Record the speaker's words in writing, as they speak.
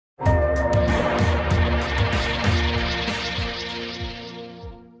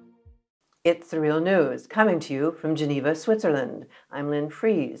It's the real news, coming to you from Geneva, Switzerland. I'm Lynn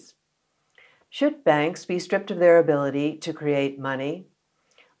Fries. Should banks be stripped of their ability to create money?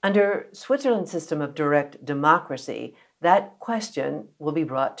 Under Switzerland's system of direct democracy, that question will be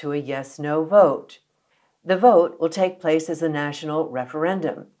brought to a yes-no vote. The vote will take place as a national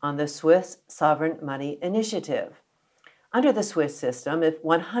referendum on the Swiss sovereign money initiative. Under the Swiss system, if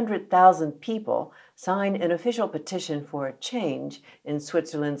 100,000 people sign an official petition for a change in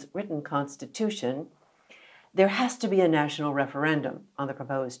Switzerland's written constitution, there has to be a national referendum on the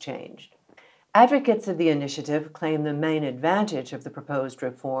proposed change. Advocates of the initiative claim the main advantage of the proposed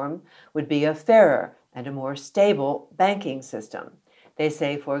reform would be a fairer and a more stable banking system. They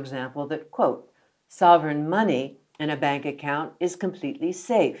say, for example, that, quote, sovereign money in a bank account is completely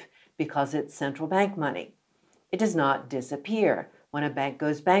safe because it's central bank money. It does not disappear when a bank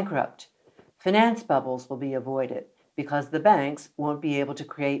goes bankrupt. Finance bubbles will be avoided because the banks won't be able to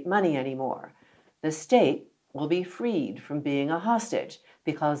create money anymore. The state will be freed from being a hostage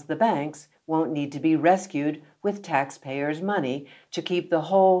because the banks won't need to be rescued with taxpayers' money to keep the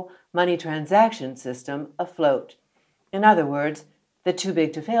whole money transaction system afloat. In other words, the too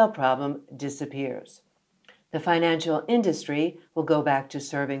big to fail problem disappears. The financial industry will go back to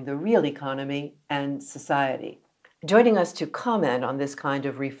serving the real economy and society. Joining us to comment on this kind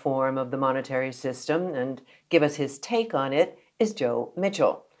of reform of the monetary system and give us his take on it is Jo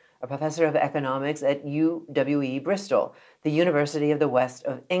Michell, a professor of economics at UWE Bristol, the University of the West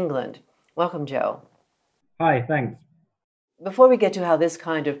of England. Welcome, Jo. Hi, thanks. Before we get to how this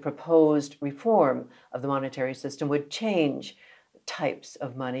kind of proposed reform of the monetary system would change types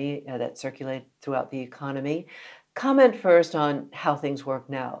of money that circulate throughout the economy, comment first on how things work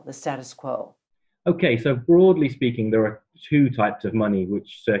now, the status quo. Okay, so broadly speaking, there are two types of money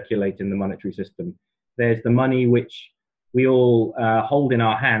which circulate in the monetary system. There's the money which we all hold in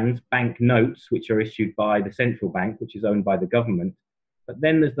our hands, bank notes, which are issued by the central bank, which is owned by the government. But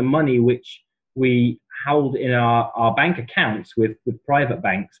then there's the money which we hold in our bank accounts with private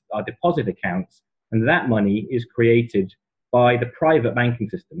banks, our deposit accounts, and that money is created by the private banking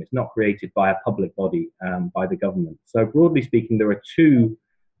system. It's not created by a public body, by the government. So broadly speaking, there are two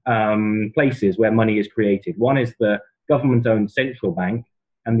places where money is created. One is the government-owned central bank,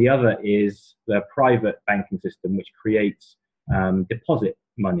 and the other is the private banking system, which creates deposit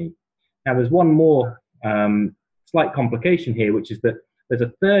money. Now, there's one more slight complication here, which is that there's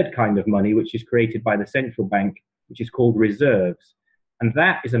a third kind of money which is created by the central bank, which is called reserves. And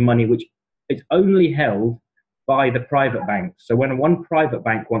that is a money which is only held by the private banks. So when one private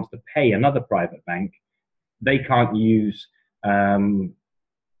bank wants to pay another private bank, they can't use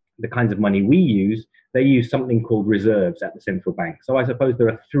the kinds of money we use. They use something called reserves at the central bank. So I suppose there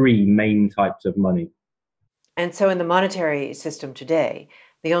are three main types of money. And so in the monetary system today,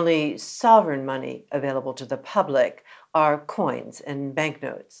 the only sovereign money available to the public are coins and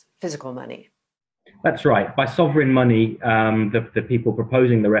banknotes, physical money. That's right. By sovereign money, the people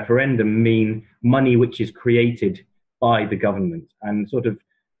proposing the referendum mean money which is created by the government. And sort of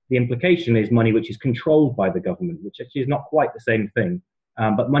the implication is money which is controlled by the government, which actually is not quite the same thing.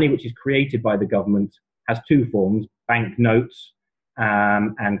 But money which is created by the government has two forms: banknotes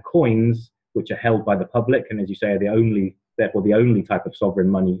and coins, which are held by the public, and as you say, are therefore the only type of sovereign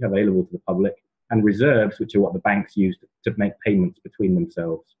money available to the public, and reserves, which are what the banks use to make payments between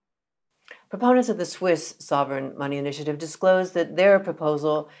themselves. Proponents of the Swiss sovereign money initiative disclose that their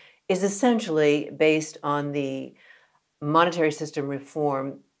proposal is essentially based on the monetary system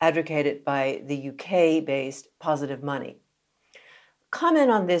reform advocated by the UK-based Positive Money.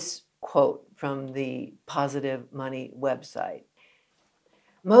 Comment on this quote from the Positive Money website.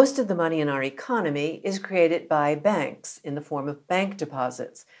 Most of the money in our economy is created by banks in the form of bank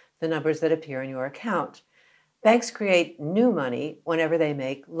deposits, the numbers that appear in your account. Banks create new money whenever they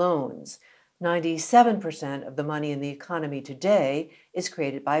make loans. 97% of the money in the economy today is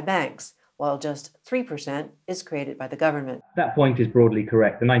created by banks, while just 3% is created by the government. That point is broadly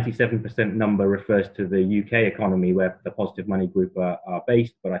correct. The 97% number refers to the UK economy, where the Positive Money Group are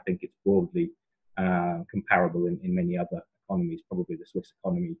based, but I think it's broadly comparable in many other economies, probably the Swiss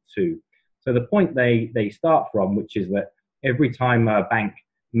economy too. So the point they start from, which is that every time a bank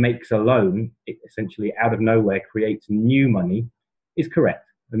makes a loan, it essentially out of nowhere creates new money, is correct.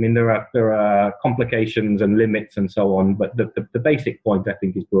 I mean, there are complications and limits and so on, but the basic point, I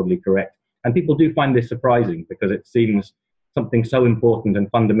think, is broadly correct. And people do find this surprising because it seems something so important and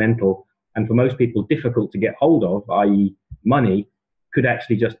fundamental, and for most people difficult to get hold of, i.e. money, could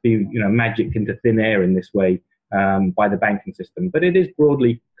actually just be magicked into thin air in this way by the banking system. But it is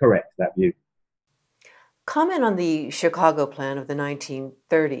broadly correct, that view. Comment on the Chicago Plan of the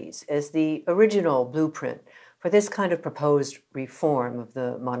 1930s as the original blueprint for this kind of proposed reform of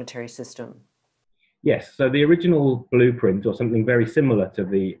the monetary system. Yes, so the original blueprint, or something very similar to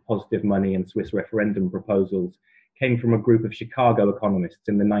the positive money and Swiss referendum proposals, came from a group of Chicago economists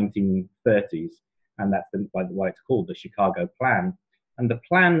in the 1930s, and that's why it's called the Chicago Plan. And the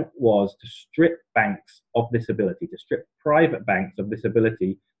plan was to strip banks of this ability, to strip private banks of this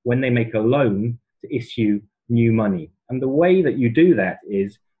ability when they make a loan to issue new money. And the way that you do that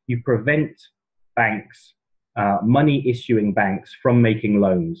is you prevent banks, money issuing banks, from making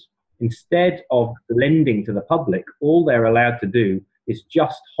loans. Instead of lending to the public, all they're allowed to do is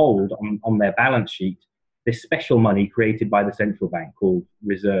just hold on their balance sheet this special money created by the central bank called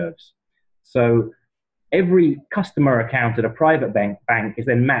reserves. So every customer account at a private bank is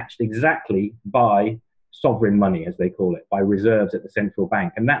then matched exactly by sovereign money, as they call it, by reserves at the central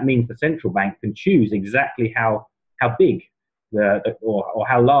bank. And that means the central bank can choose exactly how big or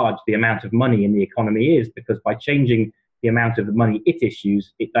how large the amount of money in the economy is, because by changing the amount of the money it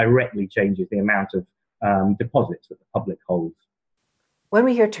issues, it directly changes the amount of deposits that the public holds. When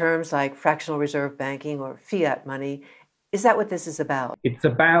we hear terms like fractional reserve banking or fiat money, is that what this is about? It's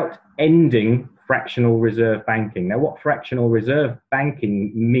about ending fractional reserve banking. Now, what fractional reserve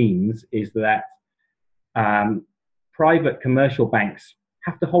banking means is that private commercial banks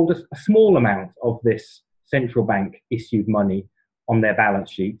have to hold a small amount of this central bank issued money on their balance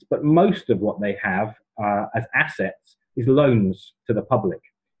sheet, but most of what they have as assets is loans to the public.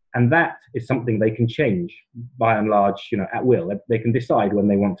 And that is something they can change by and large, at will. They can decide when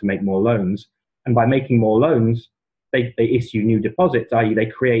they want to make more loans. And by making more loans, they issue new deposits, i.e. they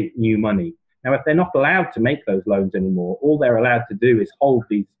create new money. Now, if they're not allowed to make those loans anymore, all they're allowed to do is hold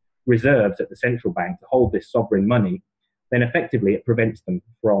these reserves at the central bank, to hold this sovereign money, then effectively it prevents them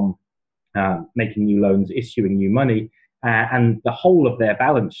from making new loans, issuing new money, and the whole of their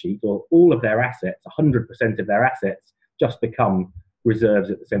balance sheet, or all of their assets, 100% of their assets, just become reserves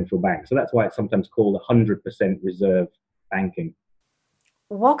at the central bank. So that's why it's sometimes called 100% reserve banking.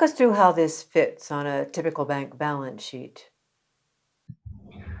 Walk us through how this fits on a typical bank balance sheet.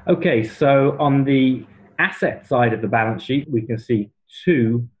 Okay, so on the asset side of the balance sheet, we can see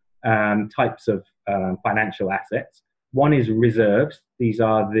two types of financial assets. One is reserves. These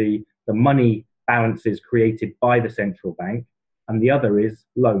are the money balances created by the central bank. And the other is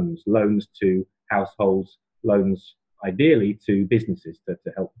loans to households, loans ideally to businesses to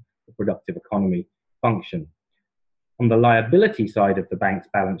help the productive economy function. On the liability side of the bank's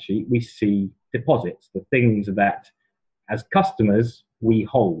balance sheet, we see deposits, the things that as customers we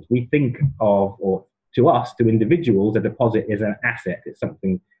hold. We think of, or to us, to individuals, a deposit is an asset. It's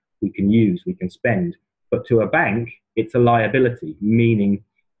something we can use, we can spend. But to a bank, it's a liability, meaning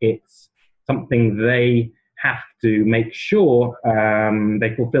it's something they have to make sure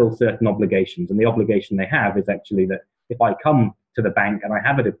they fulfill certain obligations. And the obligation they have is actually that if I come to the bank and I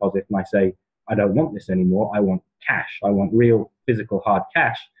have a deposit and I say, I don't want this anymore, I want cash, I want real physical hard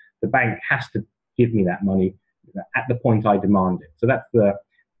cash, the bank has to give me that money at the point I demand it. So that's the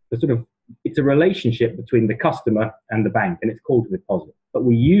sort of, it's a relationship between the customer and the bank, and it's called a deposit. But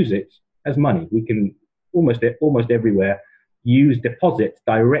we use it as money. We can almost everywhere use deposits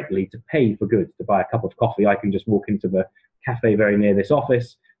directly to pay for goods. To buy a cup of coffee, I can just walk into the cafe very near this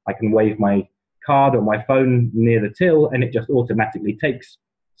office. I can wave my card or my phone near the till, and it just automatically takes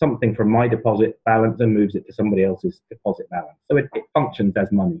something from my deposit balance and moves it to somebody else's deposit balance. So it functions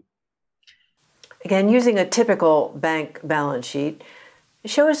as money. Again, using a typical bank balance sheet,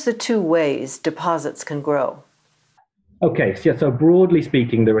 show us the two ways deposits can grow. Okay, so broadly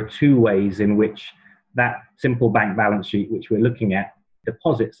speaking, there are two ways in which that simple bank balance sheet, which we're looking at,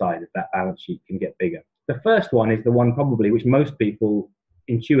 deposit side of that balance sheet can get bigger. The first one is the one probably which most people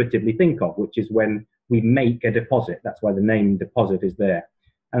intuitively think of, which is when we make a deposit. That's why the name deposit is there.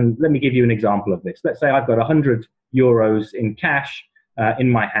 And let me give you an example of this. Let's say I've got 100 euros in cash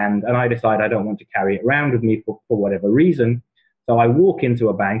in my hand, and I decide I don't want to carry it around with me for whatever reason. So I walk into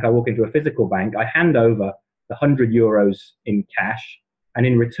a bank, I walk into a physical bank, I hand over the 100 euros in cash, and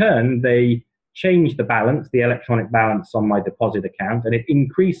in return, they change the balance, the electronic balance on my deposit account, and it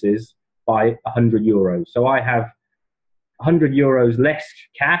increases by 100 euros. So I have 100 euros less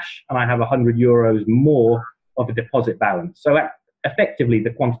cash, and I have 100 euros more of a deposit balance. So effectively,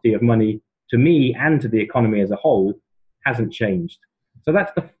 the quantity of money to me and to the economy as a whole hasn't changed. So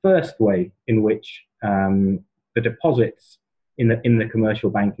that's the first way in which the deposits in the commercial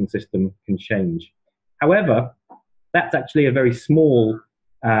banking system can change. However, that's actually a very small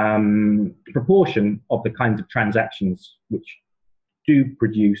proportion of the kinds of transactions which do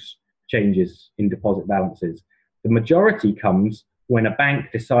produce changes in deposit balances. The majority comes when a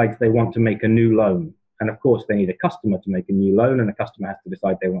bank decides they want to make a new loan. And of course, they need a customer to make a new loan, and the customer has to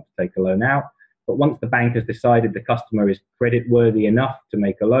decide they want to take a loan out. But once the bank has decided the customer is creditworthy enough to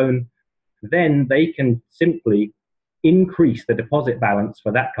make a loan, then they can simply increase the deposit balance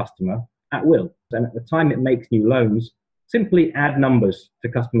for that customer at will. And at the time it makes new loans, simply add numbers to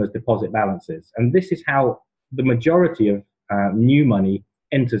customers' deposit balances. And this is how the majority of new money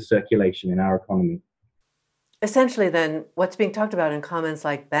enters circulation in our economy. Essentially, then, what's being talked about in comments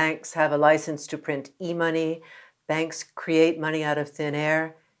like banks have a license to print e-money, banks create money out of thin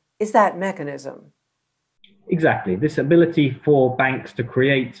air, is that mechanism. Exactly. This ability for banks to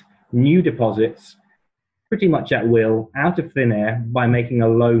create new deposits pretty much at will out of thin air by making a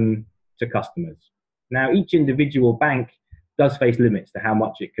loan to customers. Now, each individual bank does face limits to how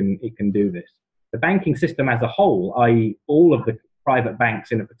much it can do this. The banking system as a whole, i.e., all of the private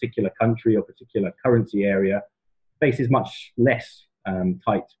banks in a particular country or particular currency area, faces much less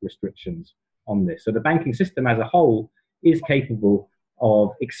tight restrictions on this. So the banking system as a whole is capable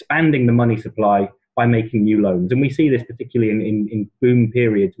of expanding the money supply by making new loans. And we see this particularly in boom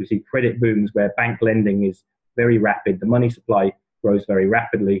periods. We see credit booms where bank lending is very rapid. The money supply grows very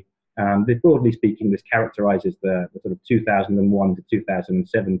rapidly. Broadly speaking, this characterizes the sort of 2001 to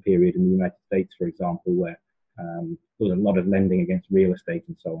 2007 period in the United States, for example, where there was a lot of lending against real estate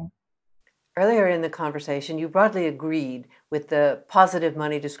and so on. Earlier in the conversation, you broadly agreed with the positive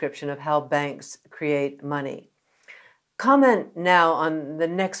money description of how banks create money. Comment now on the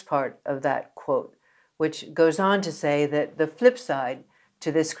next part of that quote, which goes on to say that the flip side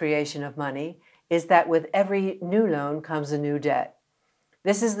to this creation of money is that with every new loan comes a new debt.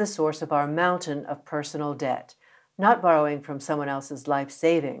 This is the source of our mountain of personal debt, not borrowing from someone else's life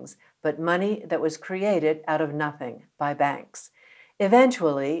savings, but money that was created out of nothing by banks.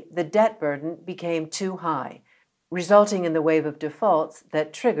 Eventually, the debt burden became too high, resulting in the wave of defaults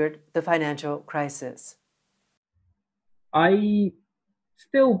that triggered the financial crisis. I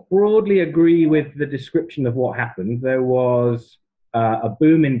still broadly agree with the description of what happened. There was a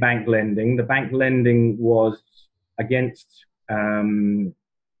boom in bank lending. The bank lending was against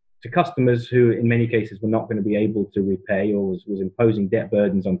to customers who, in many cases, were not going to be able to repay or was imposing debt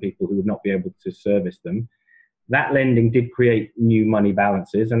burdens on people who would not be able to service them. That lending did create new money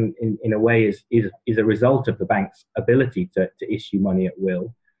balances, and in a way is a result of the bank's ability to issue money at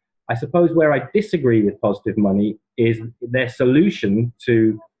will. I suppose where I disagree with positive money is their solution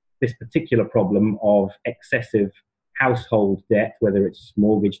to this particular problem of excessive household debt, whether it's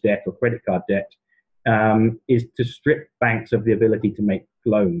mortgage debt or credit card debt, is to strip banks of the ability to make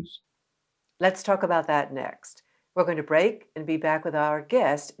loans. Let's talk about that next. We're going to break and be back with our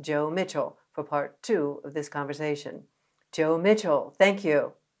guest, Jo Michell, for part 2 of this conversation. Jo Michell, thank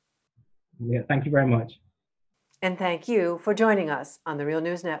you. Yeah, thank you very much. And thank you for joining us on the Real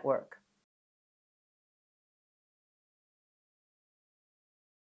News Network.